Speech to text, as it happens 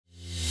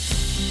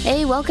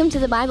Hey, welcome to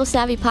the Bible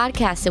Savvy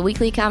Podcast, a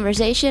weekly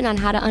conversation on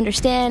how to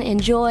understand,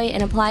 enjoy,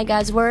 and apply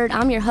God's Word.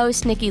 I'm your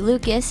host, Nikki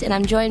Lucas, and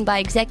I'm joined by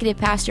Executive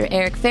Pastor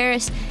Eric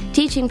Ferris,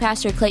 Teaching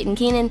Pastor Clayton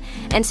Keenan,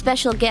 and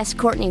special guest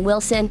Courtney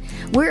Wilson.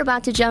 We're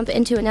about to jump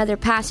into another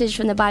passage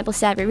from the Bible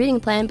Savvy reading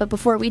plan, but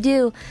before we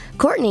do,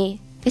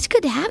 Courtney, it's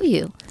good to have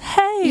you.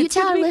 Hey, you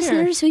tell our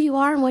listeners who you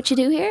are and what you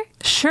do here?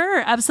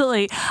 Sure,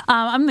 absolutely.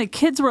 I'm the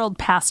Kids World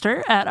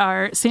pastor at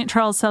our St.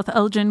 Charles South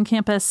Elgin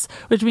campus,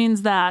 which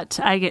means that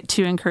I get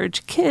to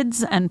encourage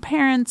kids and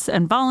parents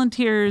and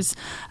volunteers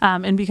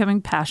in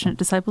becoming passionate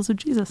disciples of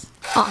Jesus.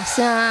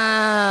 Awesome.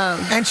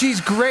 And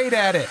she's great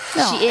at it. She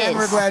is. And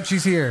we're glad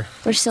she's here.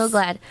 We're so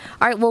glad.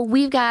 All right, well,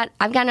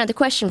 I've got another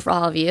question for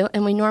all of you,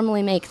 and we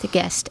normally make the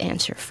guest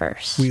answer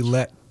first. We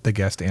let the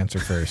guest answer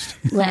first,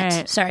 Let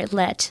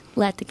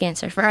the guest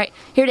answer first. All right,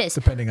 here it is.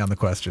 depending on the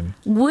question.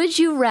 Would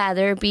you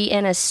rather be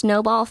in a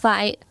snowball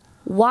fight,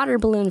 water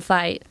balloon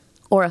fight,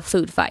 or a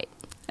food fight?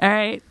 All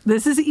right,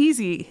 this is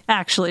easy,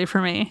 actually,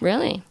 for me.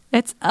 Really?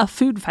 It's a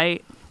food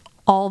fight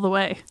all the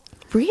way.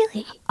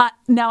 Really?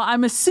 Now, I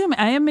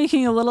am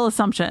making a little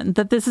assumption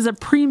that this is a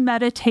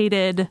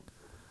premeditated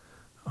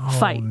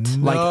fight.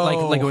 No.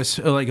 Like it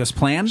was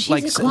planned. Jesus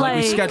Like we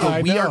Christ. scheduled.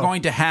 I We are know.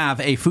 going to have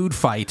a food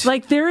fight.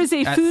 Like there is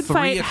a At food 3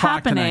 fight o'clock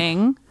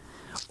happening,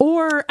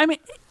 or I mean,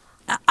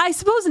 I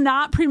suppose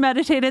not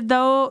premeditated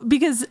though,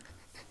 because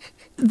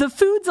the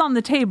food's on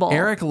the table.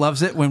 Eric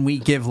loves it when we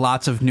give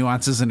lots of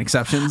nuances and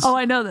exceptions. Oh,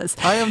 I know this.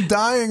 I am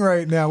dying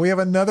right now. We have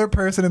another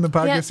person in the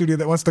podcast Yep. studio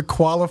that wants to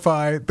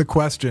qualify the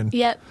question.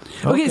 Yep.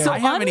 Okay, so I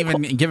haven't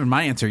even given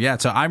my answer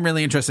yet, so I'm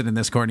really interested in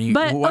this, Courtney.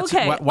 But,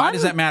 okay, why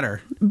does that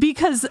matter?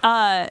 Because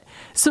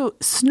so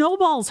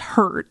snowballs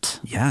hurt.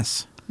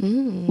 Yes.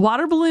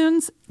 Water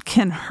balloons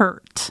can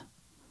hurt.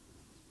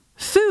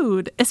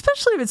 Food,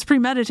 especially if it's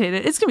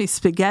premeditated, it's going to be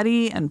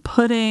spaghetti and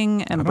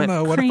pudding and I don't whipped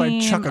know. What if I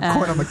cream chuck a and-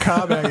 corn on the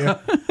cob at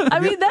you? I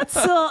mean, that's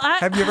still...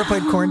 Have you ever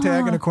played corn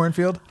tag in a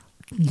cornfield?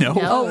 No.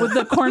 Oh, with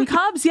the corn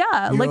cobs?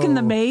 Yeah. Like in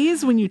the Yo.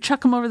 maze when you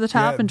chuck them over the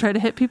top Yeah. and try to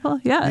hit people?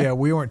 Yeah. Yeah,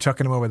 we weren't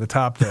chucking them over the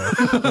top, though.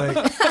 Like,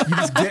 you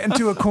just get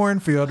into a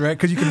cornfield, right?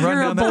 Because you can run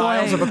You're a down the boy.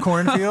 aisles of a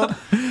cornfield,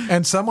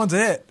 and someone's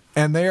it,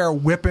 and they are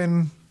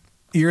whipping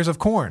ears of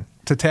corn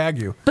to tag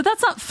you. But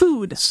that's not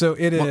food. So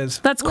it is.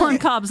 That's corn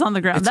cobs on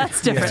the ground.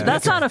 That's different. yeah,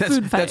 That's okay. not a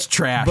food fight. That's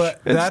trash.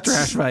 But That's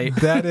trash fight.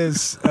 That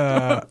is,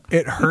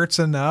 it hurts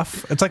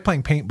enough. It's like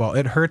playing paintball.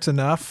 It hurts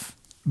enough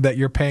that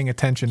you're paying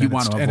attention You and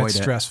want it's, to and avoid it's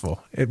it.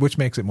 stressful, which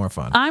makes it more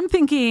fun. I'm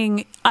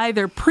thinking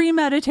either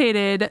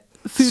premeditated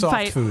food Soft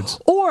fight foods.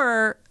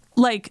 or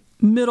like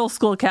middle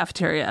school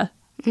cafeteria.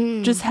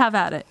 Just have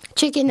at it.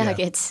 Chicken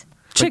nuggets.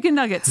 Chicken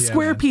nuggets, Yeah,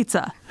 square man.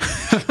 pizza.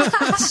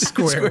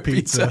 Square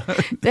pizza.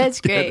 That's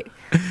great.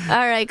 All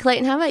right,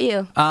 Clayton, how about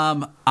you?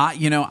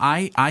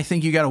 I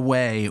think you got to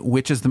weigh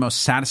which is the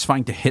most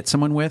satisfying to hit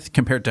someone with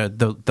compared to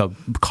the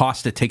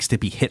cost it takes to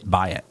be hit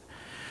by it.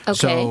 Okay.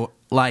 So,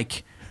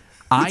 like,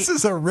 This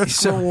is a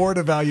risk-reward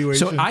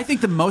evaluation. So I think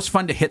the most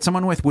fun to hit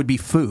someone with would be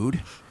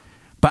food,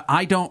 but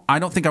I don't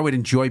think I would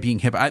enjoy being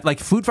hit. Like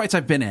food fights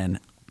I've been in,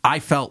 I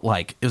felt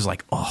like it was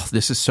like, oh,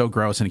 this is so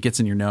gross, and it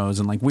gets in your nose,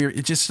 and like weird.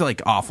 It's just like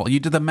awful.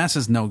 The mess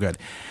is no good.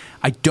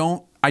 I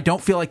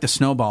don't feel like the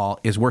snowball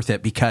is worth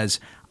it because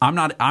I'm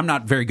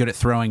not very good at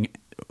throwing.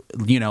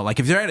 Like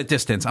if they're at a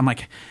distance, I'm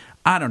like,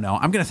 I don't know.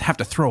 I'm gonna have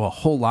to throw a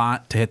whole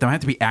lot to hit them. I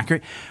have to be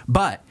accurate,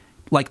 but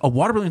like a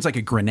water balloon's like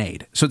a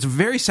grenade, so it's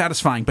very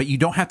satisfying. But you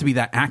don't have to be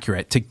that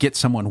accurate to get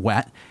someone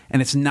wet,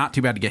 and it's not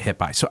too bad to get hit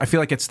by. So I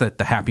feel like it's the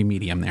happy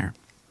medium there.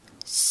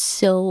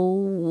 So,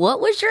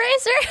 what was your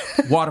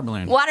answer? Water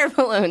balloon. Water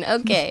balloon.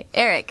 Okay,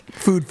 Eric.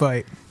 Food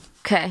fight.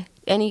 Okay.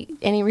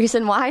 Any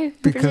reason why? in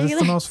Because it's the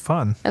particular? most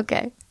fun.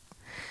 Okay.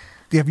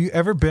 Have you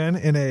ever been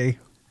in a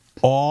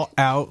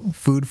all-out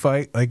food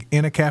fight, like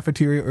in a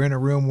cafeteria or in a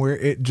room where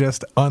it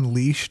just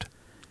unleashed?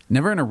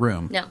 Never in a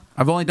room. No.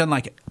 I've only done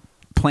like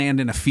planned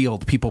in a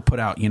field. People put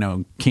out,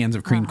 cans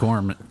of creamed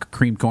corn,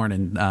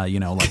 and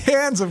like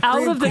Cans of Out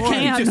cream of the corn.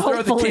 can. just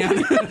throw the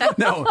hopefully. can.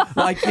 No,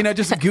 like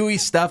just gooey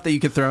stuff that you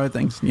could throw at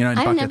things. In I've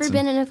buckets never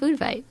been in a food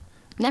fight.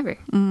 Never.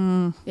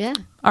 Yeah.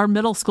 Our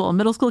middle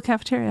school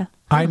cafeteria.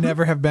 I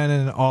never have been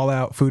in an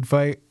all-out food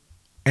fight,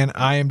 and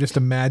I am just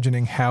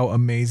imagining how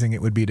amazing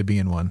it would be to be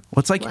in one. Well,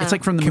 it's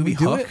like from the Can we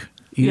movie do Hook. it?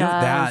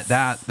 Yes.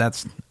 That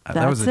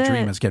was a That's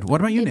dream it. as a kid. What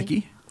about you, Maybe.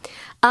 Nikki?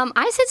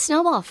 I said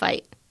snowball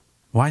fight.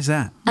 Why is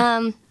that?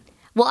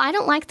 Well, I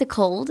don't like the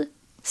cold,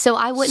 so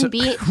I wouldn't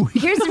be.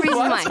 Here's the reason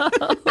why.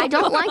 I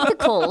don't like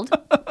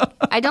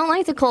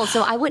the cold.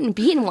 So I wouldn't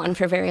be in one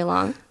for very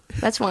long.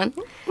 That's one.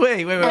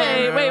 Wait. Wait.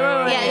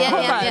 Yeah.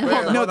 Hold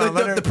on. No, Hold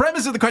on, the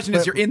premise of the question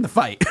is you're in the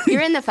fight.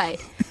 You're in the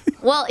fight.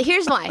 Well,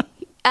 here's why.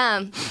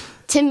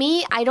 To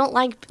me, I don't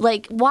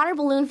like water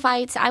balloon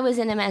fights. I was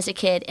in them as a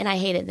kid, and I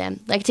hated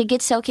them. Like, to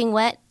get soaking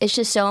wet, it's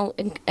just so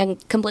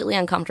completely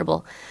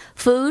uncomfortable.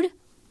 Food,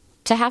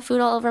 to have food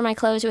all over my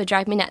clothes, it would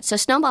drive me nuts. So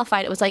snowball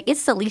fight, it was like,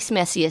 it's the least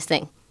messiest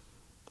thing.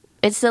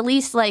 It's the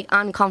least,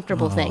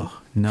 uncomfortable thing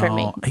for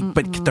me.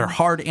 But they're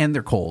hard and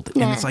they're cold.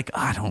 Nah. And it's like,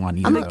 I don't want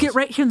to eat I'm those. going to get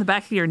right here in the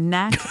back of your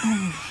neck.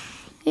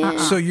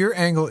 So your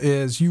angle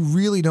is you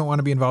really don't want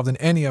to be involved in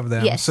any of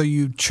them, Yes. so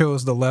you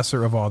chose the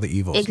lesser of all the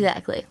evils.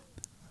 Exactly.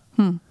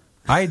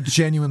 I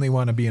genuinely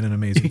want to be in an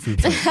amazing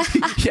food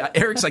fight. Yeah,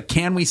 Eric's like,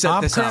 can we set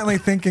I'm this currently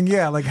up? thinking,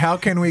 like, how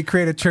can we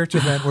create a church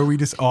event where we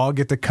just all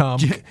get to come?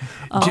 Jim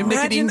Imagine-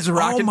 Nicodemus oh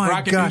rocking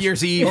my New gosh.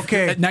 Year's Eve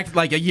Okay. next,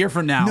 like a year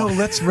from now. No,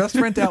 let's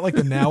rent out like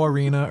the Now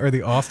Arena or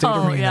the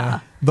Allstate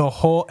Arena.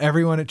 Yeah.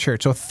 Everyone at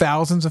church. So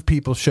thousands of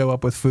people show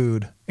up with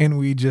food, and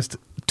we just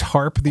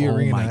tarp the Oh my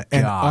arena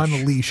and gosh.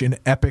 unleash an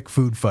epic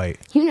food fight.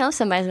 You know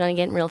somebody's going to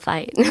get in a real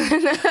fight.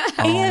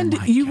 And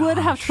my you would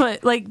have to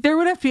put, like, there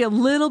would have to be a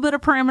little bit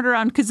of parameter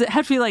on, because it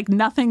had to be, like,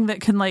 nothing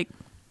that can, like,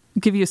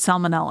 give you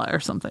salmonella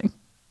or something.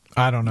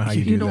 I don't know how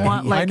you do don't that.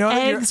 want, like, I know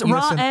that eggs, you're,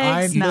 raw listen,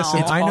 eggs? No. listen,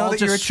 It's I know all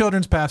that you're a just-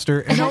 children's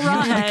pastor, and No that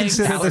raw you need to eggs.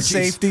 consider the Allergies.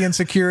 safety and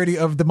security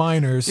of the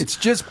minors. It's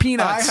just I,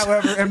 peanuts.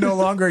 however, am no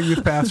longer a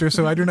youth pastor,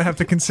 so I do not have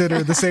to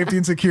consider the safety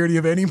and security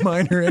of any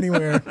minor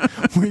anywhere.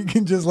 We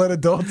can just let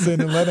adults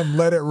in and let them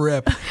let it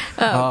rip.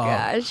 Oh,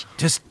 gosh.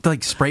 Just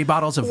like spray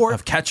bottles Or-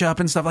 of ketchup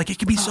and stuff. Like, it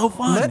could be so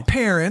fun. Let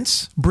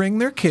parents bring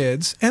their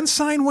kids and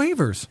sign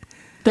waivers.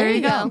 There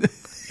you go.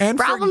 And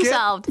Problem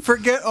solved.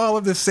 Forget all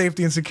of this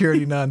safety and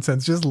security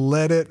nonsense. Just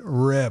let it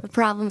rip.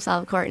 Problem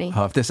solved, Courtney.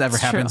 Oh, if this ever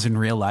happens in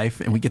real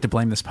life and we get to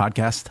blame this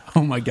podcast,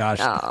 oh my gosh,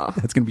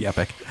 that's going to be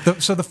epic.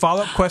 So the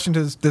follow-up question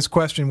to this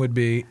question would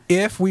be,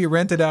 if we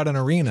rented out an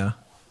arena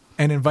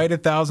and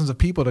invited thousands of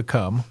people to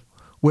come,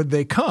 would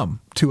they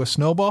come to a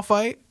snowball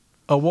fight,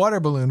 a water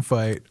balloon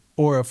fight,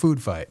 or a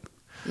food fight?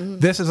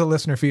 This is a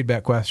listener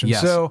feedback question.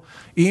 Yes. So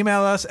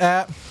email us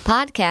at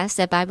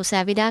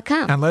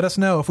Podcast@BibleSavvy.com. and let us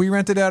know if we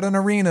rented out an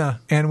arena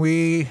and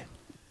we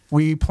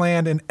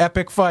planned an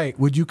epic fight.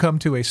 Would you come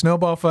to a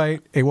snowball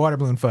fight, a water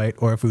balloon fight,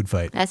 or a food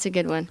fight? That's a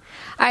good one.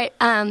 All right,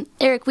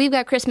 Eric, we've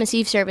got Christmas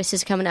Eve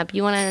services coming up.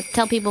 You want to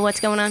tell people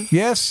what's going on?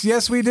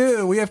 Yes, we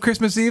do. We have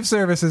Christmas Eve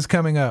services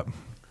coming up.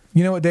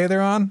 You know what day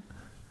they're on?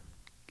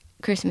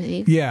 Christmas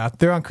Eve. Yeah,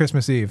 they're on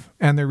Christmas Eve,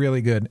 and they're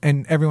really good,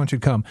 and everyone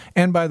should come.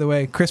 And by the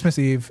way, Christmas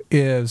Eve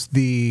is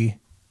the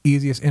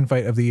easiest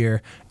invite of the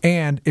year.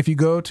 And if you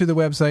go to the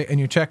website and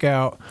you check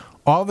out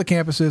all the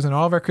campuses and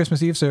all of our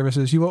Christmas Eve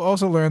services, you will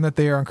also learn that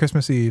they are on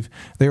Christmas Eve.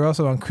 They are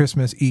also on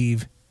Christmas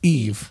Eve.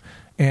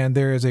 And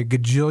there is a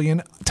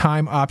gajillion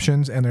time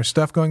options, and there's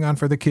stuff going on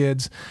for the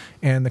kids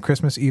and the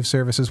Christmas Eve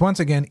services.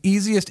 Once again,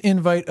 easiest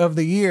invite of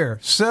the year.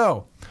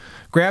 So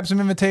grab some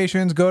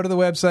invitations, go to the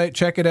website,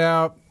 check it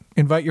out.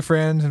 Invite your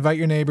friends, invite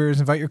your neighbors,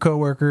 invite your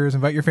coworkers,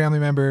 invite your family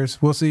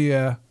members. We'll see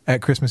you at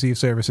Christmas Eve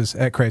services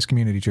at Christ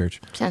Community Church.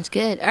 Sounds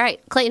good. All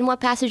right, Clayton, what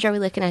passage are we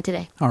looking at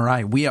today? All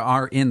right, we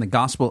are in the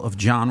Gospel of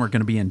John. We're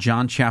going to be in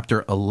John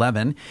chapter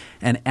 11.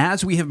 And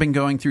as we have been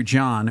going through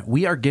John,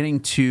 we are getting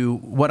to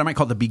what I might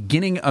call the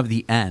beginning of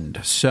the end.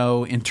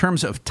 So in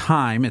terms of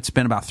time, it's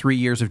been about 3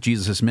 years of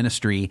Jesus'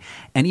 ministry.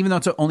 And even though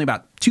it's only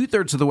about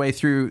 2/3 of the way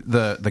through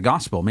the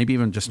Gospel, maybe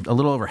even just a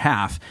little over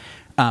half,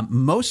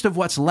 most of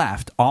what's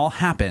left all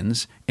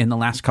happens in the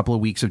last couple of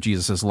weeks of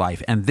Jesus'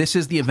 life. And this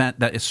is the event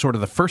that is sort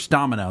of the first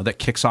domino that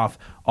kicks off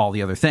all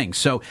the other things.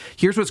 So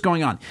here's what's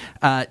going on.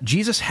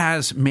 Jesus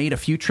has made a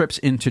few trips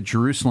into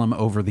Jerusalem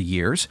over the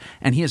years,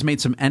 and he has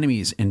made some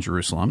enemies in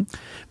Jerusalem.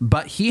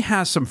 But he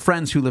has some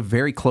friends who live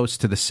very close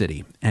to the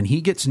city. And he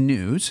gets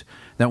news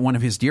that one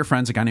of his dear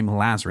friends, a guy named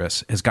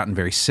Lazarus, has gotten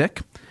very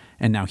sick,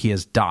 and now he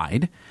has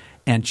died.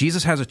 And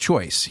Jesus has a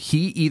choice.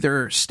 He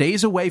either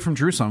stays away from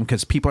Jerusalem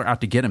because people are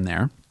out to get him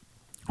there,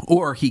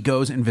 or he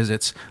goes and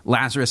visits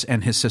Lazarus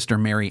and his sister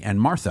Mary and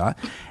Martha.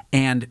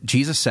 And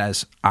Jesus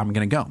says, I'm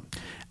going to go.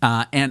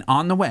 And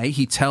on the way,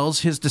 he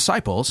tells his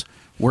disciples,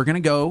 we're going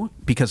to go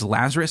because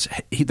Lazarus,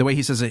 the way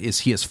he says it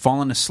is he has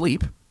fallen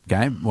asleep.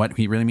 Okay, what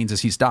he really means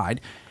is he's died.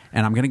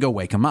 And I'm going to go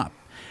wake him up.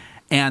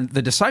 And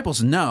the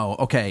disciples know,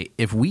 okay,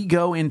 if we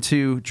go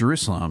into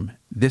Jerusalem,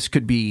 this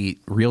could be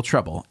real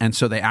trouble. And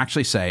so they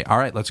actually say, all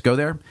right, let's go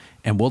there,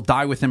 and we'll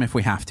die with him if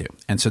we have to.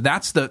 And so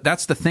that's the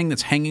thing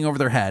that's hanging over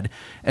their head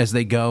as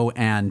they go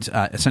and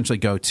essentially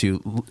go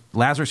to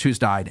Lazarus, who's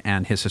died,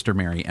 and his sister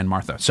Mary and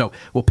Martha. So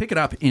we'll pick it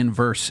up in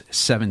verse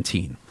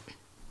 17.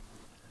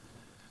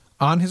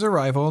 On his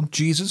arrival,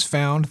 Jesus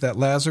found that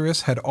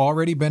Lazarus had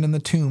already been in the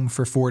tomb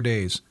for 4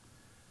 days.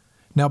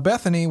 Now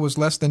Bethany was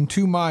less than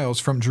 2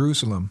 miles from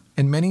Jerusalem,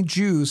 and many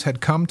Jews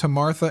had come to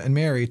Martha and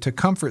Mary to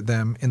comfort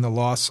them in the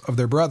loss of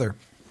their brother.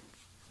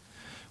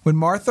 When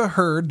Martha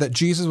heard that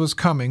Jesus was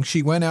coming,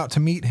 she went out to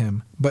meet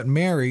him, but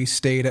Mary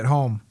stayed at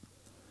home.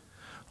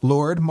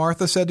 Lord,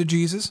 Martha said to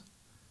Jesus,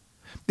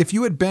 if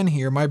you had been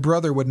here, my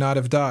brother would not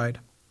have died.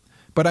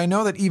 But I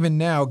know that even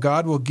now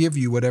God will give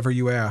you whatever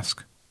you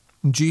ask.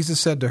 And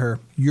Jesus said to her,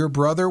 your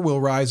brother will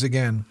rise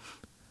again.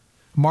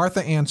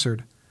 Martha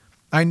answered,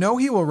 I know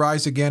he will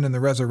rise again in the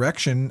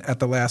resurrection at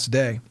the last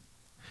day.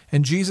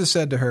 And Jesus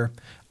said to her,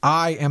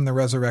 I am the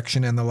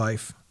resurrection and the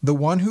life. The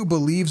one who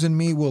believes in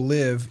me will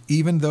live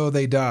even though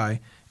they die,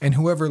 and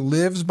whoever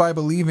lives by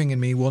believing in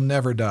me will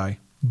never die.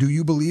 Do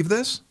you believe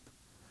this?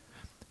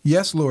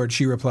 Yes, Lord,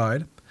 she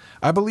replied.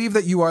 I believe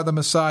that you are the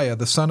Messiah,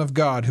 the Son of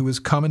God, who is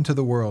come into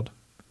the world.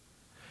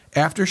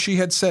 After she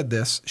had said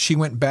this, she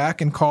went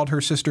back and called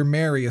her sister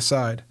Mary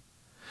aside.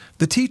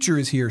 "The teacher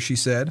is here," she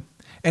said,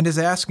 "and is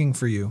asking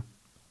for you."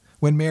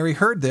 When Mary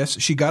heard this,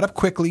 she got up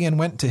quickly and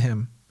went to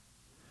him.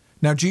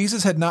 Now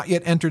Jesus had not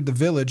yet entered the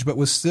village, but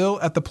was still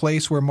at the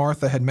place where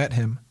Martha had met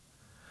him.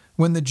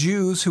 When the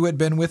Jews who had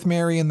been with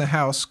Mary in the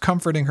house,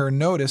 comforting her,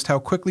 noticed how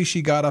quickly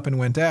she got up and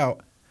went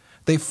out,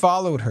 they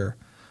followed her,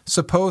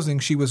 supposing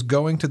she was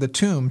going to the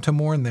tomb to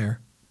mourn there.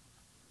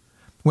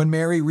 When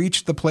Mary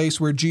reached the place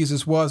where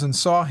Jesus was and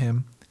saw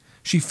him,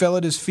 she fell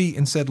at his feet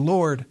and said,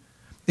 "Lord,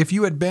 if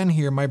you had been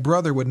here, my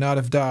brother would not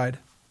have died."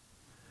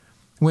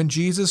 When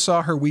Jesus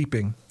saw her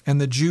weeping,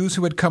 and the Jews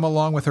who had come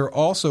along with her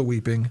also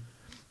weeping,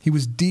 he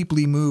was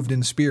deeply moved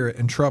in spirit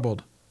and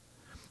troubled.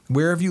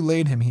 "Where have you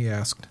laid him?" he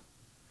asked.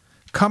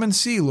 "Come and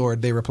see,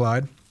 Lord," they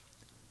replied.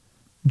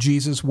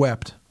 Jesus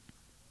wept.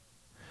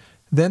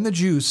 Then the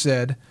Jews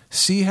said,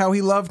 "See how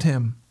he loved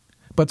him."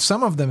 But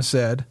some of them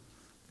said,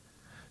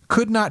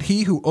 "Could not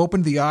he who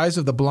opened the eyes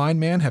of the blind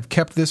man have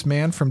kept this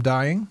man from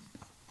dying?"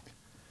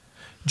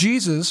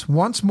 Jesus,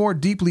 once more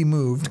deeply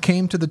moved,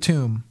 came to the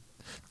tomb.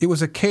 It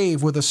was a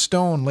cave with a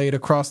stone laid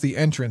across the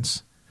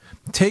entrance.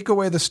 "Take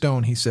away the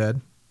stone," he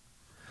said.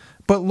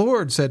 "But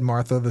Lord," said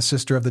Martha, the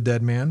sister of the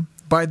dead man,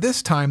 "by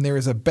this time there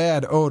is a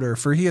bad odor,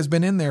 for he has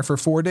been in there for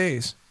 4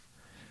 days."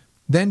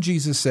 Then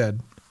Jesus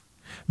said,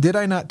 "Did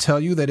I not tell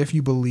you that if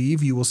you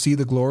believe, you will see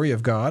the glory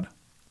of God?"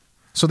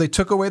 So they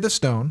took away the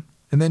stone,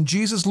 and then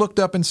Jesus looked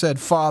up and said,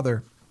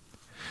 "Father,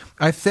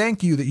 I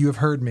thank you that you have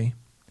heard me.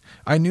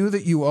 I knew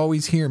that you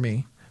always hear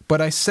me, but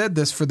I said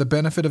this for the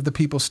benefit of the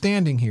people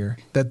standing here,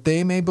 that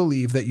they may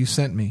believe that you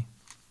sent me."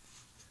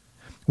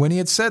 When he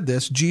had said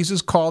this,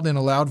 Jesus called in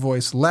a loud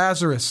voice,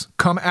 "Lazarus,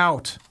 come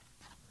out!"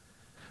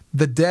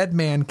 The dead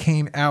man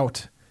came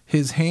out,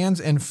 his hands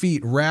and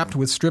feet wrapped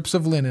with strips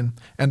of linen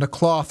and a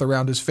cloth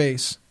around his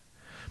face.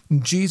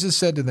 And Jesus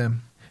said to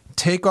them,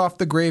 "Take off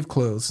the grave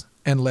clothes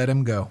and let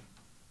him go."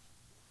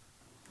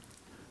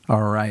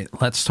 All right,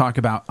 let's talk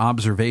about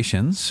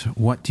observations.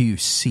 What do you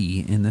see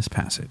in this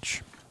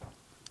passage?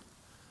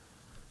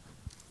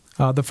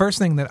 The first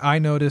thing that I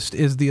noticed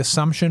is the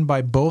assumption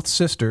by both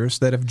sisters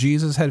that if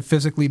Jesus had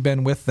physically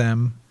been with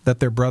them, that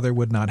their brother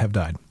would not have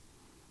died.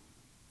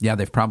 Yeah,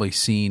 they've probably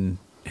seen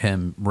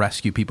him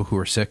rescue people who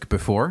were sick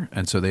before,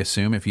 and so they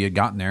assume if he had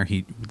gotten there,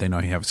 they know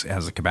he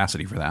has the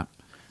capacity for that.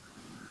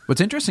 What's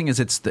interesting is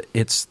it's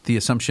the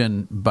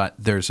assumption, but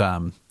there's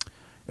it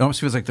almost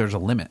feels like there's a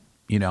limit.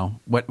 You know,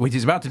 what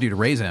he's about to do to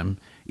raise him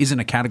isn't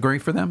a category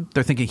for them.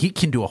 They're thinking he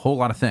can do a whole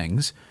lot of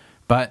things,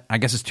 but I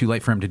guess it's too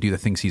late for him to do the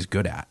things he's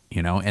good at,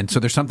 you know? And so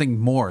there's something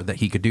more that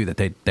he could do that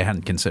they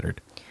hadn't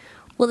considered.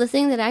 Well, the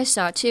thing that I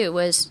saw, too,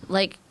 was,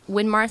 like,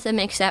 when Martha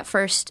makes that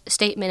first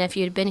statement, "If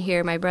you had been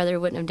here, my brother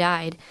wouldn't have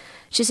died,"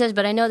 she says,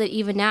 "But I know that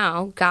even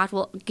now, God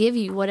will give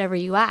you whatever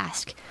you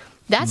ask."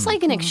 That's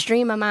like an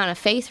extreme amount of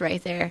faith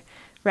right there,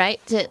 right?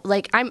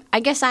 I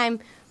guess I'm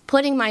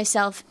putting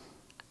myself,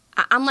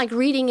 I'm like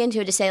reading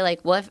into it to say, like,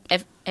 well,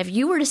 if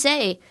you were to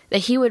say that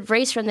he would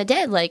raise from the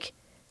dead, like,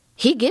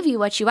 he'd give you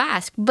what you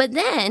ask. But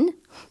then,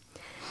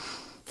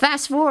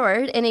 fast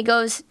forward, and he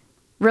goes,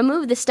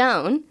 "Remove the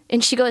stone."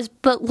 And she goes,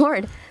 "But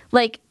Lord,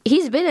 like,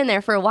 he's been in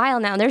there for a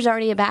while now. There's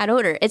already a bad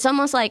odor." It's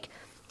almost like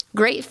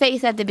great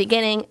faith at the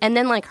beginning, and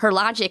then, like, her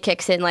logic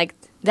kicks in, like,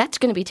 that's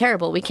going to be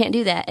terrible. We can't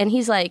do that. And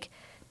he's like,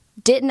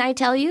 "Didn't I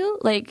tell you?"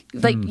 Like,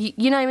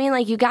 you know what I mean?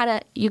 Like, you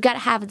gotta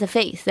have the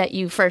faith that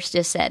you first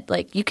just said.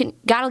 Like,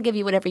 God will give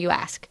you whatever you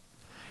ask.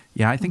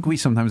 Yeah, I think we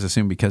sometimes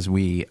assume because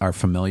we are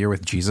familiar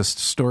with Jesus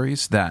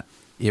stories that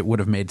it would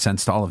have made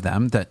sense to all of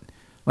them that,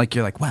 like,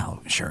 you're like,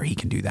 well, sure, he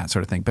can do that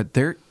sort of thing. But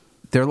they're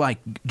like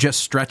just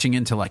stretching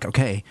into like,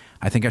 okay,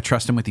 I think I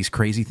trust him with these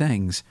crazy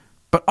things,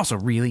 but also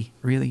really,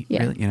 really,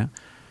 really, you know?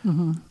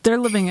 Mm-hmm. They're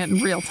living it in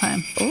real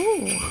time.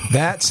 Oh,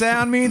 That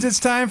sound means it's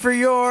time for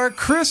your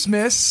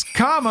Christmas,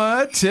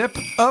 tip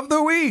of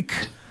the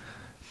week.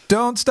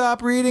 Don't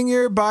stop reading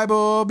your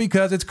Bible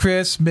because it's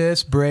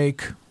Christmas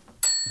break.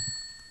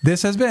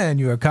 This has been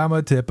your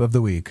tip of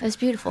the week. that's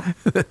beautiful.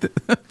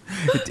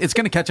 It's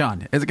going to catch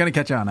on. It's going to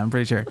catch on, I'm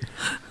pretty sure.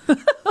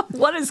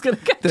 What is going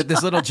to catch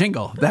This little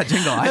jingle, I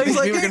think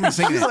we were going to be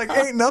singing He's it. like,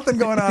 ain't nothing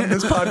going on in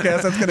this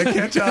podcast that's going to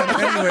catch on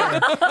anywhere.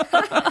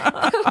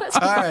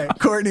 All right,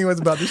 Courtney was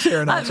about to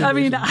share an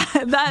observation.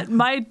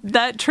 I mean,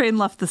 that train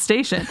left the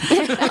station.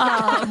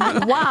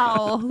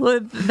 Wow,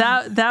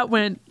 that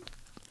went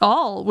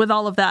with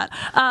all of that.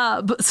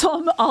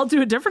 So I'll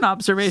do a different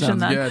observation.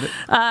 Sounds then. good.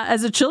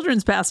 As a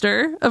children's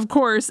pastor, of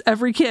course,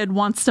 every kid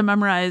wants to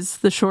memorize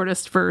the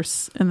shortest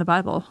verse in the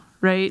Bible,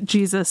 right?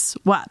 Jesus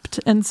wept.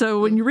 And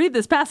so when you read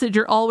this passage,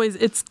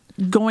 it's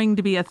going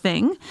to be a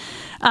thing.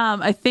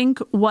 I think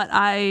what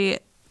I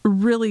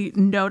really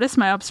noticed,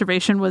 my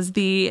observation was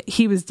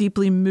he was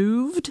deeply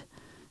moved.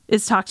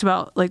 It's talked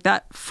about, like,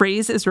 that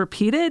phrase is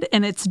repeated,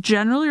 and it's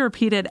generally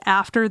repeated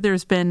after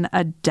there's been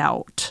a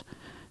doubt.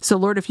 So,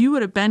 Lord, if you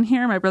would have been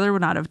here, my brother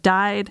would not have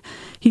died.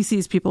 He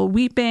sees people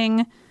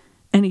weeping,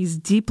 and he's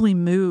deeply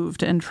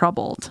moved and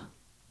troubled.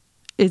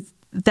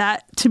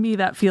 To me,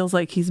 that feels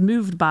like he's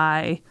moved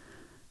by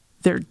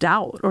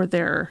doubt or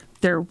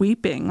their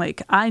weeping.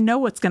 Like, I know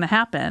what's going to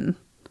happen,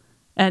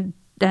 and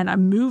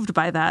I'm moved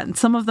by that. And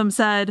some of them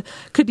said,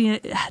 could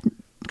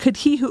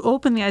he who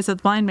opened the eyes of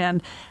the blind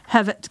man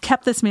have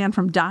kept this man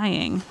from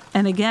dying?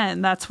 And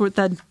again, that's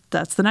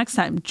the next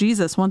time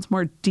Jesus, once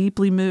more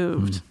deeply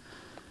moved,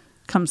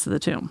 comes to the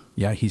tomb.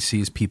 Yeah, he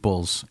sees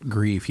people's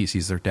grief, he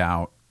sees their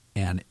doubt,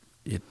 and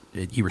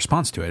he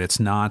responds to it. It's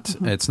not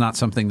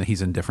something that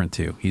he's indifferent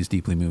to. He's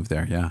deeply moved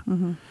there. Yeah,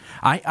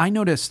 I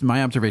noticed.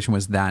 My observation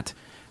was that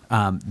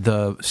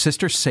the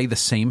sisters say the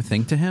same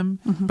thing to him,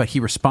 but he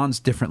responds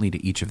differently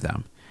to each of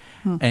them.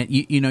 And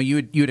you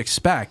would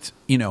expect,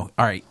 all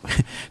right.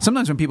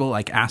 Sometimes when people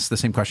like ask the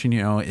same question,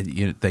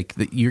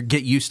 you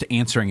get used to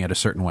answering it a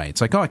certain way.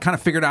 It's like, I kind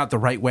of figured out the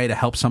right way to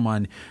help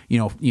someone,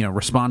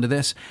 respond to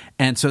this.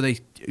 And so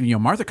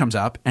Martha comes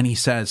up and he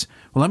says,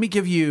 well, let me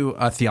give you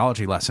a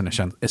theology lesson.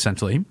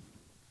 Essentially,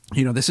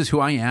 this is who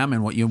I am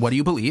and what do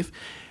you believe?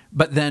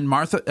 But then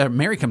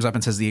Mary comes up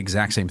and says the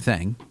exact same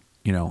thing.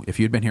 If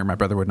you'd been here, my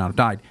brother would not have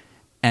died.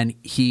 And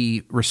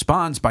he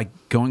responds by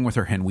going with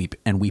her and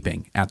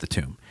weeping at the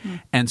tomb.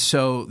 And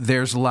so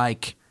there's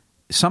like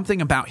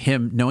something about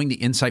him knowing the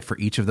insight for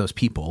each of those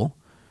people,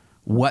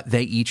 what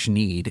they each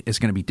need is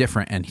going to be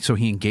different. And so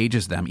he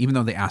engages them, even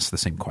though they ask the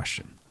same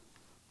question.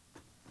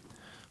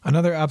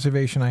 Another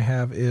observation I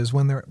have is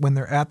when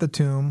they're at the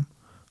tomb,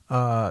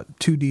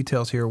 two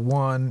details here.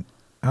 One,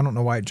 I don't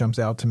know why it jumps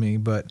out to me,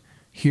 but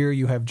here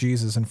you have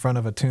Jesus in front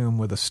of a tomb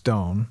with a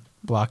stone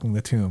blocking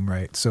the tomb,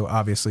 right? So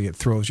obviously it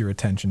throws your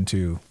attention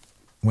to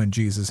when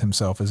Jesus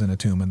himself is in a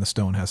tomb and the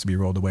stone has to be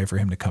rolled away for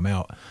him to come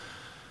out.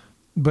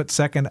 But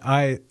second,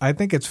 I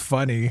think it's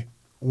funny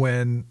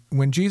when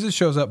Jesus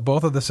shows up,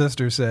 both of the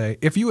sisters say,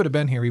 if you would have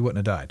been here, he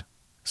wouldn't have died.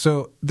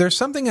 So there's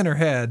something in her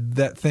head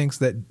that thinks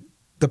that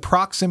the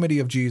proximity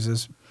of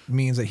Jesus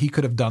means that he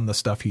could have done the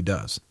stuff he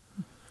does.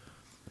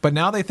 But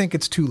now they think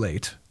it's too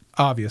late,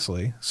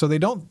 obviously. So they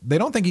don't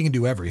think he can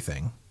do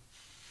everything.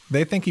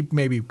 They think he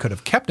maybe could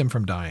have kept him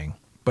from dying,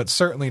 but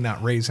certainly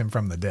not raise him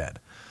from the dead.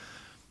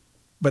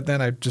 But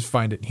then I just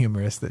find it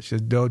humorous that she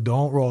says,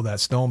 don't roll that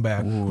stone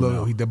back. Ooh,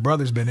 Look, no. The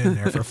brother's been in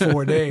there for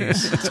 4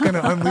 days. It's going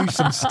to unleash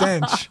some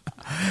stench.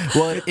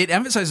 Well, it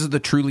emphasizes the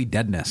truly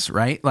deadness,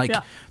 right? Like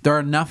there are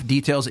enough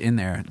details in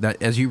there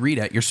that as you read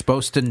it, you're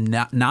supposed to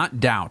not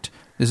doubt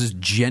this is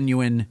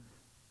genuine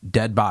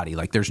dead body.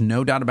 Like there's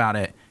no doubt about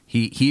it.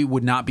 He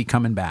would not be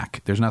coming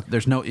back. He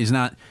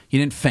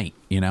didn't faint,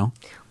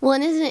 Well,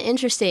 and isn't it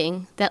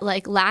interesting that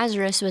like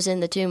Lazarus was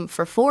in the tomb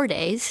for 4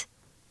 days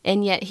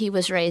and yet he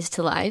was raised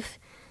to life?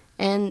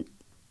 And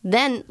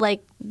then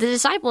like the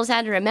disciples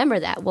had to remember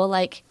that. Well,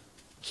 like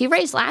he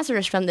raised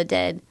Lazarus from the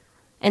dead.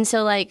 And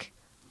so like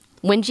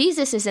when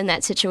Jesus is in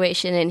that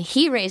situation and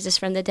he raises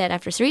from the dead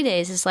after 3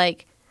 days, it's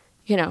like,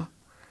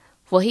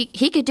 well, he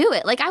could do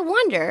it. Like, I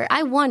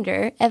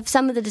wonder if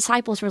some of the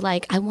disciples were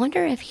like, I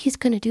wonder if he's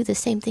going to do the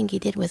same thing he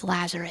did with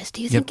Lazarus.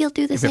 Do you think he'll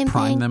do the same thing?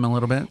 Prime them a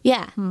little bit?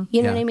 Yeah.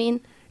 You know what I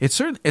mean? It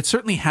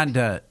certainly had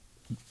to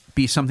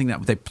be something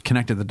that they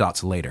connected the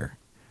dots later.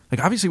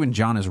 Like, obviously, when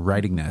John is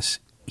writing this,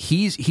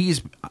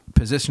 he's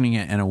positioning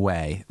it in a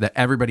way that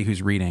everybody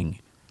who's reading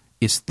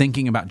is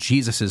thinking about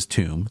Jesus's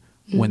tomb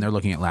when they're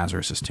looking at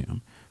Lazarus's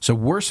tomb. So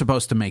we're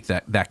supposed to make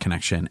that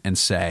connection and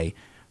say,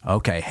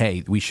 okay,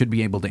 hey, we should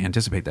be able to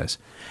anticipate this.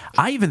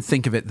 I even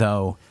think of it,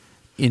 though,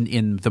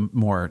 in the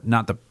more,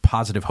 not the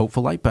positive,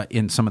 hopeful light, but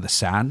in some of the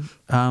sad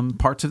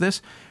parts of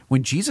this.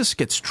 When Jesus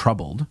gets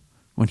troubled,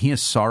 when he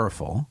is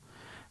sorrowful,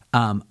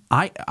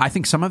 I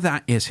think some of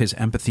that is his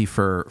empathy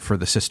for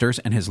the sisters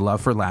and his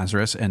love for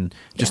Lazarus and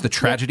just the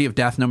tragedy of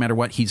death. No matter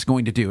what he's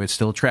going to do, it's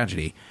still a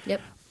tragedy. Yep.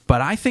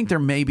 But I think there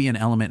may be an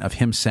element of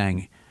him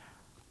saying,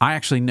 I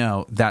actually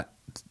know that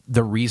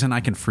the reason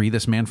I can free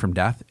this man from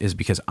death is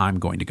because I'm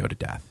going to go to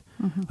death.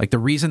 Mm-hmm. Like the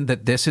reason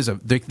that this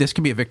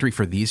can be a victory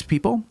for these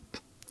people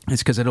is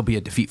because it'll be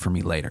a defeat for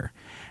me later.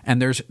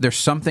 And there's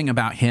something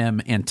about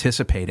him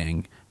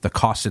anticipating the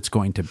cost it's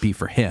going to be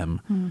for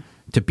him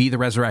to be the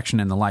resurrection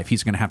and the life.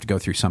 He's going to have to go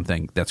through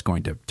something that's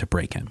going to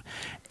break him.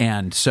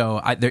 And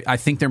so I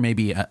think there may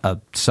be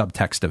a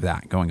subtext of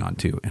that going on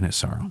too in his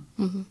sorrow.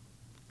 Mm-hmm.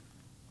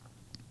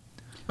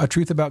 A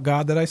truth about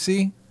God that I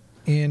see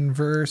in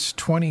verse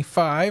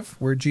 25,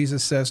 where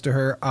Jesus says to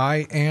her,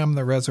 I am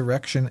the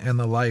resurrection and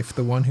the life.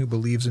 The one who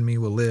believes in me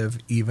will live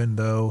even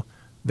though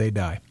they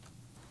die.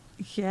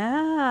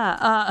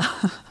 Yeah.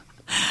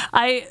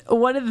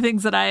 One of the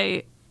things that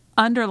I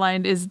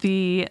underlined is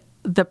the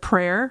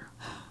prayer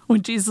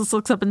when Jesus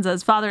looks up and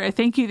says, Father, I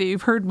thank you that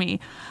you've heard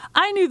me.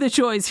 I knew that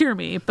you always hear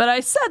me, but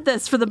I said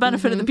this for the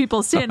benefit of the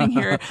people standing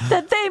here,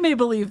 that they may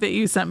believe that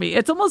you sent me.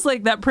 It's almost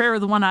like that prayer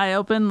with one eye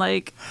open,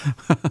 like...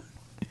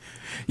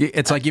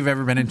 It's like you've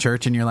ever been in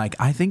church and you're like,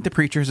 I think the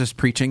preacher's just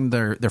preaching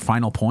their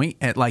final point.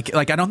 Like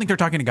I don't think they're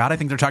talking to God. I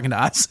think they're talking to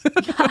us.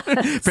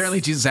 Yes.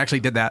 Apparently Jesus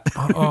actually did that.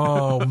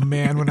 Oh,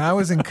 man. When I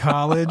was in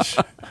college,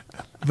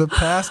 the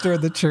pastor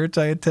of the church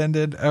I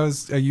attended, I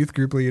was a youth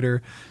group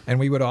leader, and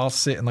we would all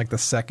sit in like the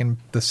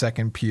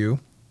second pew.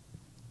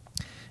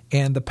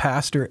 And the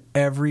pastor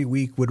every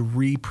week would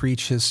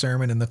re-preach his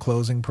sermon in the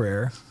closing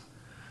prayer.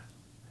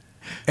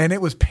 And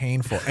it was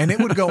painful. And it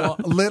would go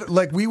on,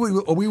 like we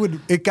would,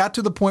 it got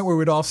to the point where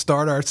we'd all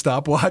start our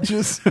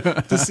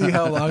stopwatches to see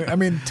how long. I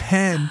mean,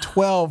 10,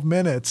 12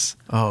 minutes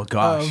Oh,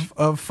 gosh.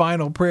 of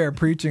final prayer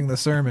preaching the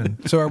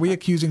sermon. So are we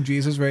accusing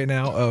Jesus right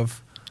now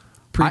of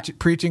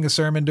preaching a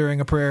sermon during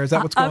a prayer? Is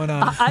that what's going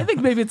on? I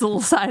think maybe it's a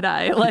little side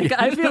eye. Like,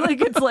 I feel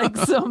like it's like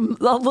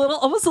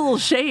almost a little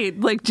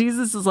shade. Like,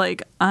 Jesus is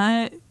like,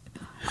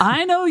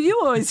 I know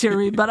you always hear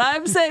me, but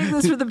I'm saying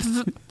this for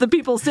the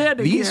people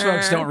standing here. These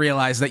folks don't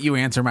realize that you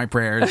answer my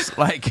prayers.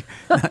 Like,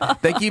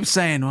 they keep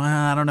saying, well,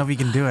 I don't know if you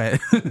can do it.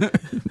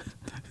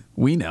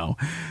 We know.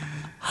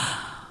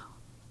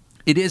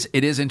 It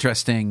is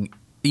interesting.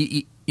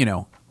 You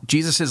know,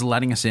 Jesus is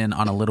letting us in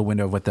on a little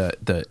window of what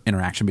the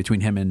interaction between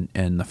him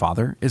and the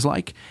Father is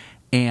like.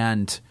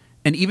 And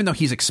even though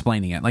he's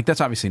explaining it, like,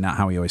 that's obviously not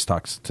how he always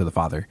talks to the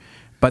Father.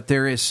 But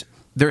there is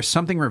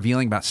something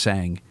revealing about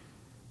saying,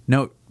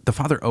 no, the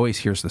Father always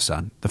hears the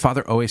Son. The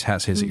Father always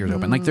has his ears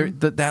open. Like,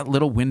 that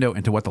little window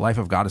into what the life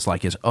of God is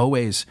like is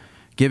always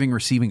giving,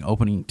 receiving,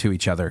 opening to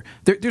each other.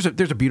 There's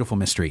a beautiful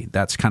mystery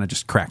that's kind of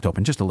just cracked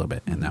open just a little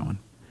bit in that one.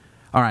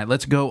 All right,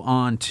 let's go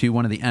on to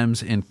one of the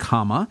M's in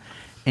comma.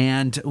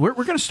 And we're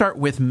going to start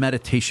with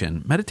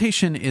meditation.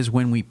 Meditation is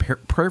when we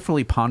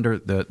prayerfully ponder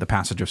the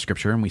passage of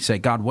Scripture and we say,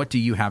 God, what do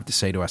you have to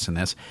say to us in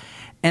this?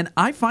 And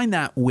I find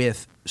that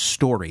with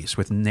stories,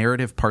 with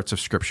narrative parts of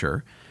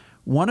Scripture,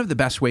 one of the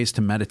best ways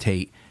to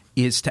meditate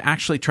is to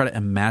actually try to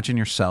imagine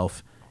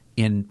yourself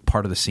in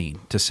part of the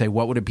scene, to say,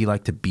 what would it be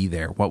like to be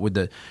there? What would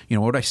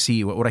what would I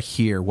see? What would I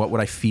hear? What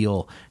would I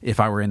feel if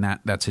I were in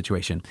that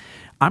situation?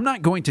 I'm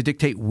not going to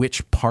dictate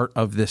which part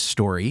of this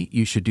story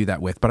you should do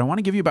that with, but I want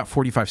to give you about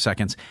 45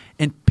 seconds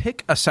and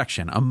pick a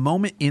section, a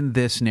moment in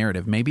this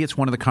narrative. Maybe it's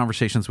one of the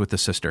conversations with the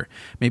sister.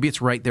 Maybe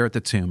it's right there at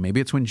the tomb.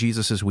 Maybe it's when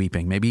Jesus is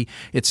weeping. Maybe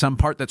it's some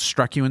part that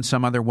struck you in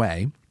some other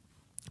way.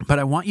 But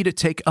I want you to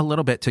take a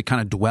little bit to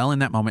kind of dwell in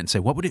that moment and say,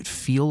 what would it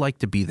feel like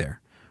to be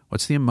there?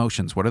 What's the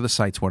emotions? What are the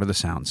sights? What are the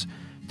sounds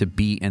to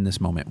be in this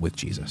moment with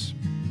Jesus?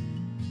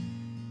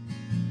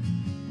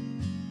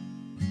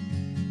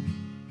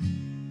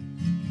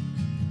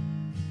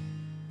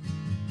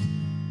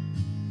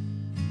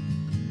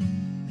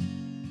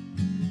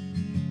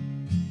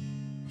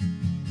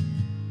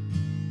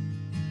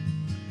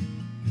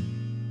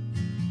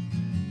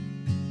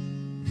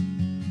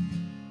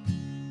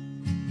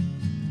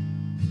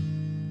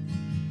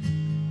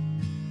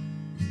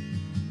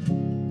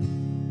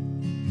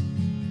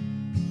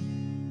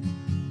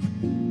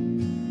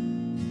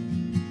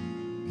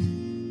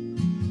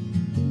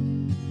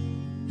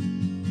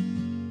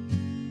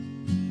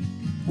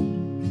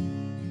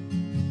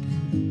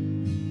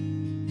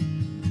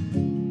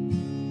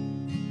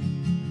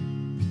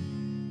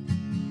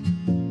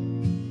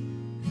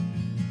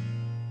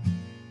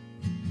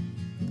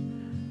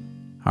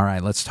 All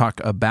right, let's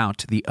talk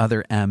about the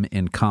other M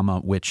in comma,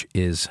 which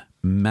is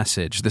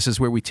message. This is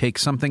where we take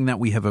something that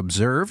we have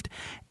observed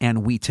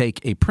and we take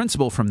a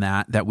principle from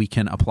that we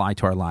can apply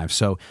to our lives.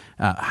 So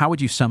how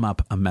would you sum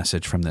up a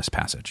message from this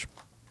passage?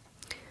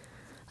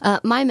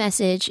 My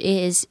message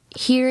is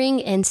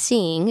hearing and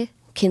seeing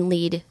can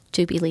lead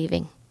to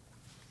believing.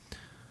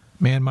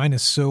 Man, mine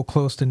is so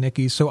close to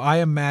Nikki's. So I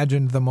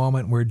imagined the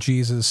moment where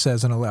Jesus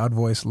says in a loud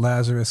voice,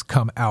 Lazarus,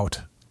 come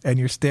out. And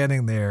you're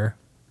standing there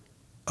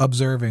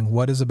observing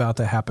what is about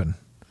to happen.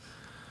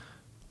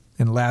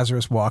 And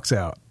Lazarus walks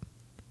out.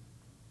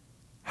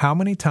 How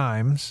many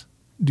times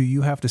do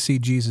you have to see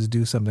Jesus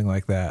do something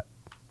like that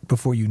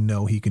before you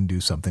know he can do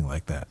something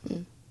like that?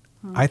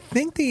 I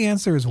think the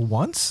answer is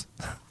once.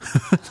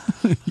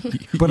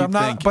 But I'm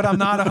not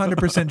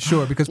 100%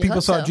 sure, because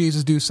people saw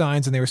Jesus do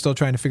signs and they were still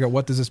trying to figure out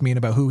what does this mean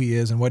about who he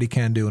is and what he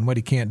can do and what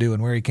he can't do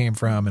and where he came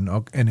from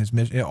and his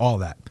mission, all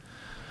that.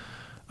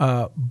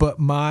 But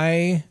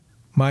my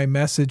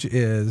message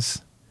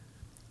is,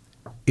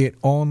 it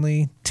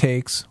only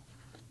takes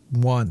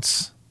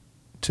once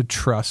to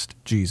trust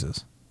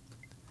Jesus.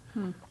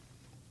 And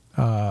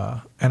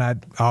I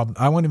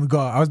won't even go.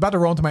 I was about to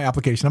roll into my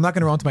application. I'm not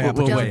going to roll into my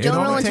application. Wait.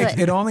 Don't roll into it.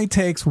 It only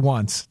takes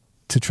once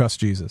to trust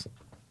Jesus.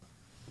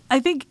 I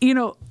think,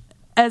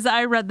 as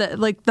I read that,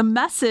 like, the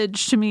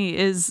message to me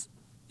is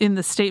in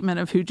the statement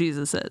of who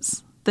Jesus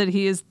is, that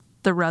he is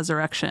the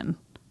resurrection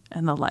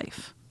and the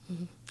life.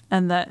 Mm-hmm.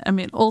 And that, I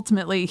mean,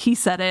 ultimately he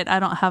said it. I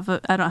don't have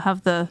the,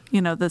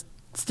 the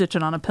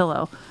stitching on a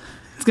pillow.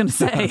 It's going to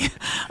say,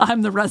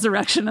 I'm the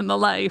resurrection and the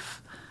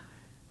life.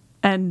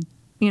 And,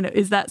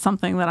 is that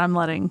something that I'm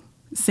letting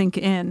sink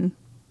in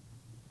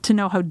to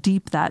know how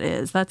deep that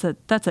is? That's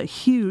a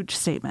huge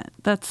statement.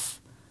 That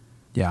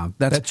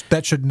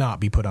should not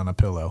be put on a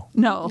pillow.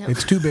 No.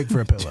 It's too big for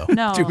a pillow.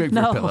 No, too big for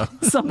a pillow.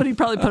 Somebody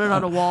probably put it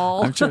on a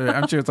wall. I'm sure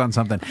it's on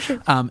something.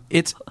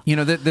 It's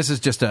this is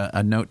just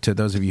a note to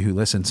those of you who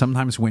listen.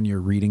 Sometimes when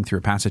you're reading through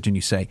a passage and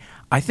you say,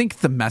 I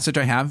think the message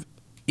I have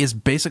is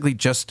basically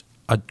just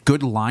a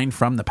good line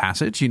from the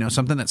passage,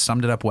 something that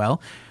summed it up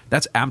well,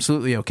 that's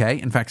absolutely okay.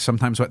 In fact,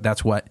 sometimes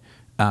that's what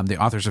the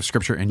authors of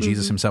Scripture and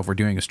Jesus himself were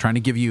doing, is trying to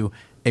give you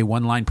a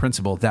one-line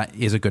principle that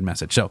is a good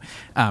message. So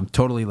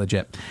totally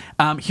legit.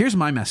 Here's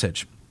my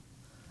message.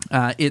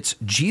 It's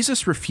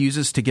Jesus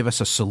refuses to give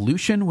us a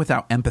solution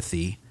without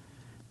empathy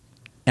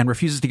and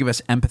refuses to give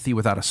us empathy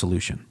without a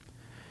solution.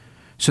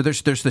 So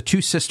there's the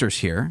two sisters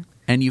here,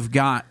 and you've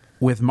got,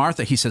 with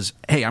Martha, he says,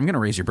 hey, I'm going to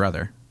raise your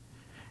brother.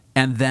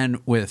 And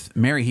then with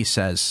Mary, he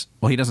says,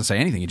 well, he doesn't say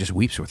anything. He just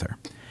weeps with her.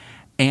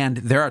 And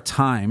there are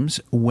times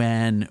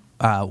when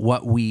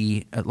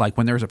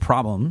when there's a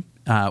problem,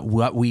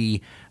 what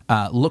we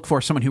look for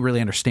is someone who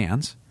really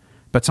understands.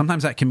 But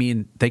sometimes that can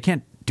mean they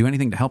can't do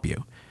anything to help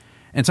you.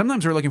 And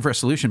sometimes we're looking for a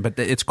solution, but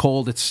it's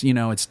cold,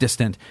 it's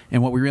distant.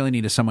 And what we really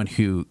need is someone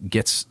who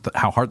gets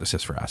how hard this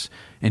is for us.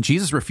 And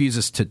Jesus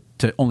refuses to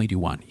only do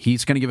one.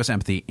 He's going to give us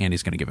empathy, and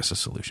he's going to give us a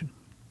solution.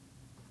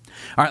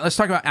 All right, let's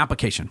talk about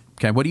application.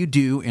 Okay, what do you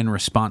do in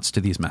response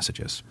to these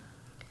messages?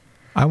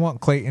 I want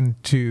Clayton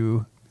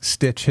to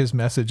stitch his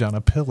message on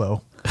a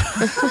pillow.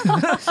 That's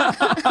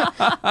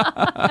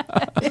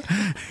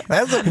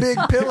a big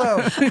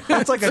pillow.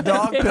 That's like a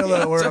dog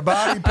pillow or a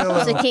body pillow.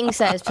 It's a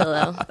king-size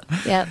pillow.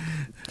 Yep.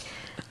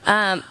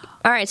 All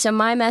right, so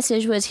my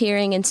message was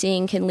hearing and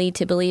seeing can lead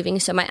to believing.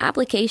 So my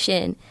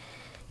application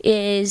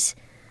is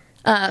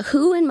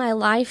who in my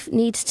life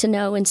needs to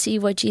know and see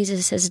what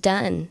Jesus has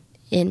done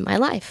in my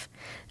life?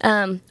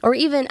 Or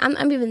even,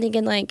 I'm even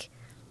thinking like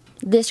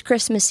this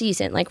Christmas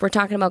season, like we're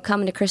talking about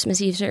coming to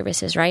Christmas Eve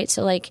services, right?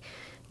 So like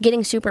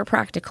getting super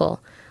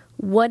practical.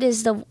 What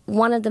is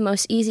one of the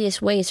most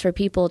easiest ways for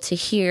people to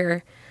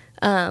hear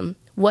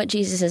what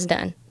Jesus has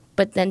done?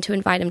 But then to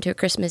invite them to a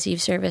Christmas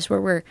Eve service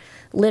where we're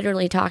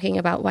literally talking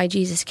about why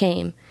Jesus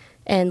came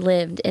and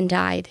lived and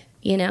died,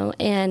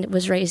 and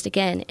was raised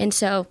again. And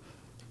so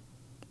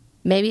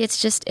maybe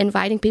it's just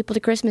inviting people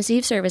to Christmas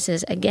Eve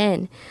services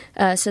again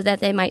so that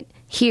they might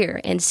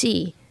hear and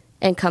see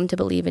and come to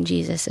believe in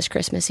Jesus this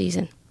Christmas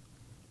season.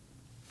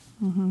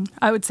 Mm-hmm.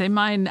 I would say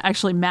mine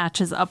actually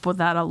matches up with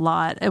that a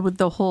lot. With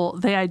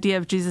the idea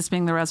of Jesus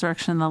being the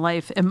resurrection and the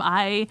life. Am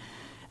I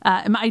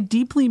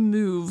deeply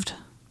moved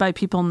by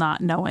people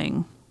not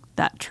knowing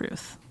that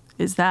truth?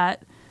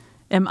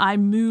 Am I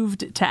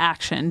moved to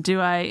action? Do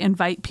I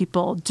invite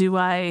people? Do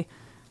I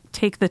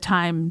take the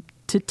time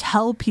to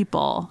tell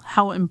people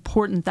how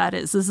important that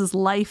is? This is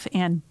life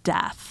and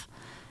death.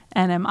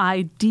 And am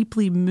I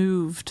deeply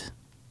moved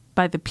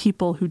by the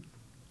people who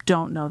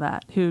don't know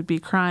that, who would be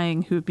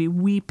crying, who would be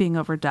weeping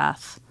over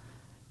death?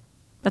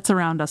 That's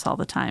around us all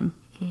the time.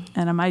 Mm-hmm.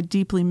 And am I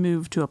deeply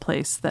moved to a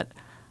place that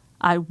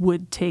I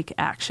would take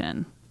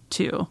action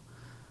to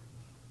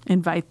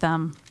invite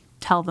them,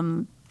 tell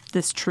them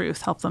this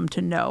truth, help them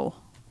to know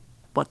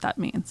what that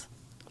means?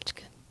 That's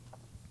good.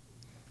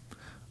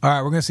 All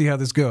right, we're going to see how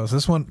this goes.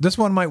 This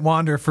one might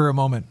wander for a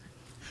moment.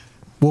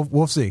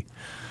 We'll see.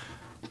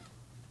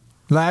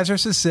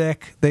 Lazarus is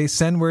sick. They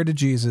send word to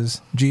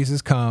Jesus.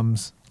 Jesus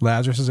comes.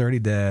 Lazarus is already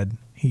dead.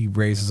 He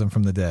raises him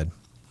from the dead.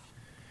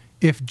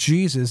 If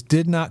Jesus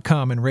did not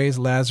come and raise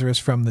Lazarus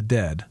from the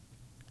dead,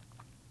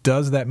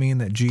 does that mean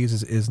that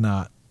Jesus is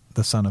not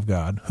the Son of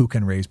God who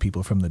can raise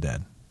people from the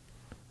dead?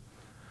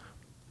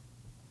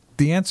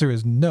 The answer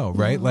is no,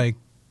 right? Mm-hmm. Like,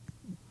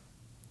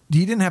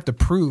 he didn't have to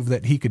prove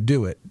that he could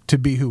do it to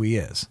be who he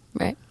is.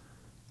 Right.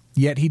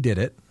 Yet he did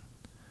it.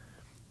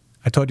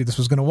 I told you this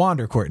was going to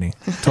wander, Courtney.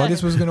 I told you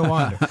this was going to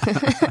wander.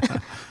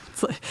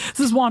 This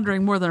is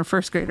wandering more than a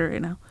first grader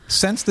right now.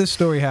 Since this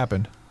story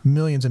happened,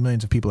 millions and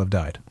millions of people have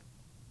died.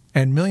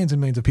 And millions and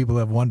millions of people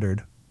have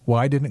wondered,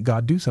 why didn't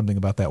God do something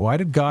about that? Why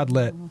did God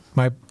let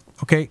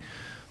okay,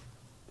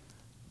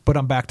 but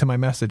I'm back to my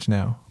message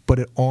now. But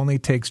it only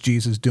takes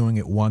Jesus doing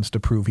it once to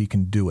prove he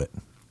can do it.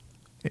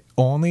 It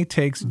only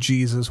takes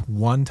Jesus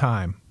one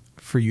time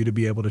for you to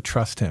be able to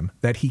trust him,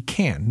 that he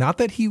can. Not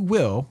that he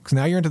will, because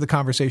now you're into the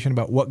conversation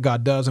about what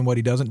God does and what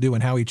he doesn't do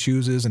and how he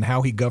chooses and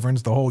how he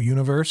governs the whole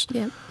universe.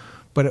 Yeah.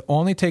 But it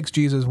only takes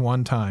Jesus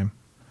one time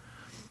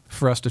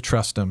for us to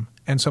trust him.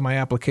 And so my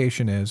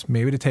application is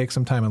maybe to take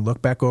some time and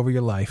look back over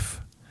your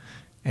life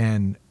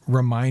and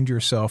remind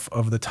yourself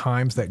of the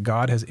times that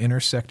God has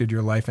intersected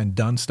your life and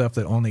done stuff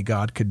that only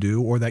God could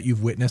do, or that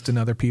you've witnessed in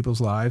other people's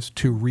lives,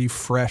 to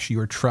refresh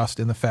your trust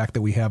in the fact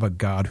that we have a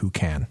God who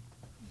can.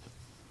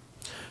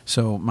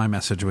 So my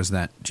message was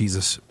that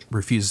Jesus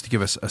refuses to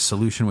give us a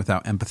solution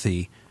without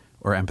empathy,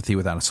 or empathy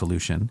without a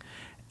solution.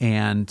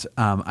 And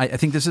I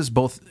think this is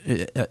both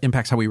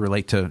impacts how we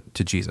relate to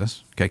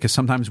Jesus. Okay, because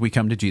sometimes we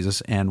come to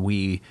Jesus and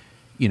we're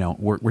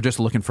just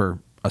looking for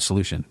a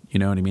solution. You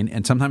know what I mean?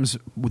 And sometimes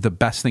the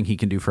best thing he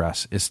can do for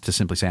us is to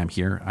simply say, "I'm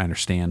here. I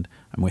understand.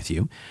 I'm with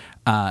you."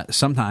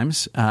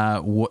 Sometimes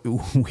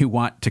we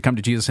want to come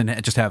to Jesus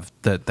and just have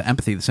the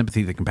empathy, the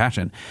sympathy, the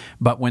compassion.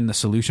 But when the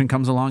solution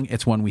comes along,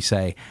 it's when we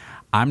say,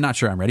 I'm not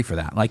sure I'm ready for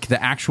that. Like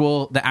the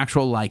actual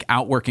like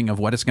outworking of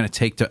what it's going to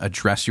take to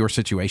address your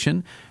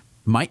situation,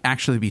 might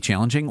actually be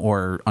challenging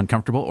or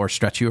uncomfortable or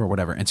stretch you or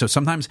whatever. And so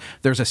sometimes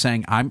there's a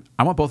saying, I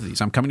want both of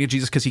these. I'm coming to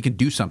Jesus because he can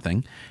do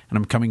something, and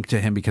I'm coming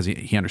to him because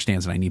he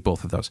understands that I need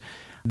both of those.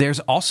 There's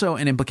also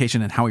an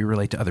implication in how we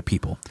relate to other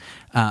people,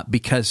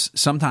 because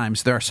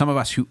sometimes there are some of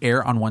us who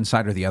err on one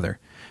side or the other.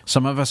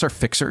 Some of us are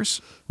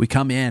fixers. We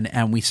come in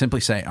and we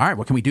simply say, all right,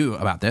 what can we do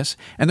about this?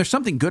 And there's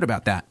something good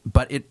about that,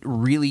 but it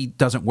really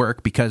doesn't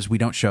work because we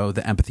don't show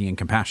the empathy and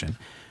compassion.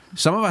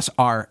 Some of us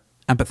are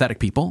empathetic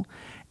people,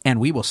 and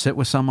we will sit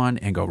with someone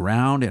and go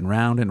round and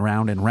round and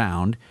round and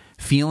round,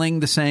 feeling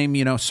the same,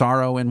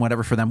 sorrow and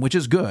whatever for them, which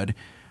is good,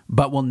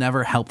 but will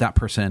never help that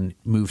person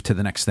move to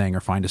the next thing or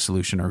find a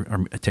solution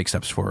or take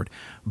steps forward.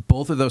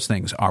 Both of those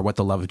things are what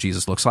the love of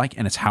Jesus looks like,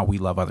 and it's how we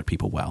love other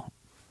people well.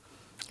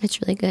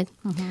 It's really good.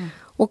 Mm-hmm.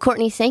 Well,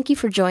 Courtney, thank you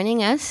for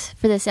joining us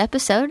for this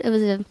episode. It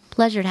was a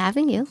pleasure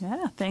having you.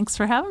 Yeah, thanks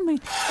for having me.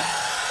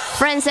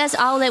 Friends, that's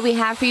all that we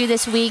have for you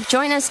this week.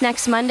 Join us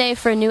next Monday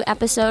for a new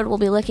episode. We'll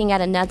be looking at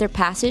another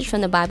passage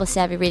from the Bible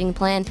Savvy reading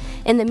plan.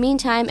 In the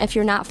meantime, if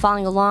you're not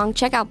following along,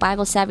 check out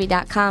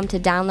BibleSavvy.com to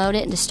download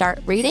it and to start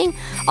reading.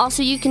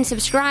 Also, you can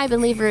subscribe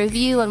and leave a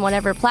review on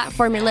whatever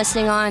platform you're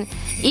listening on.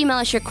 Email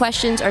us your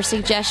questions or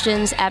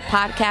suggestions at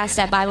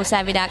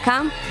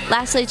podcast@BibleSavvy.com.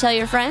 Lastly, tell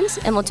your friends,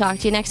 and we'll talk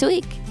to you next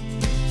week.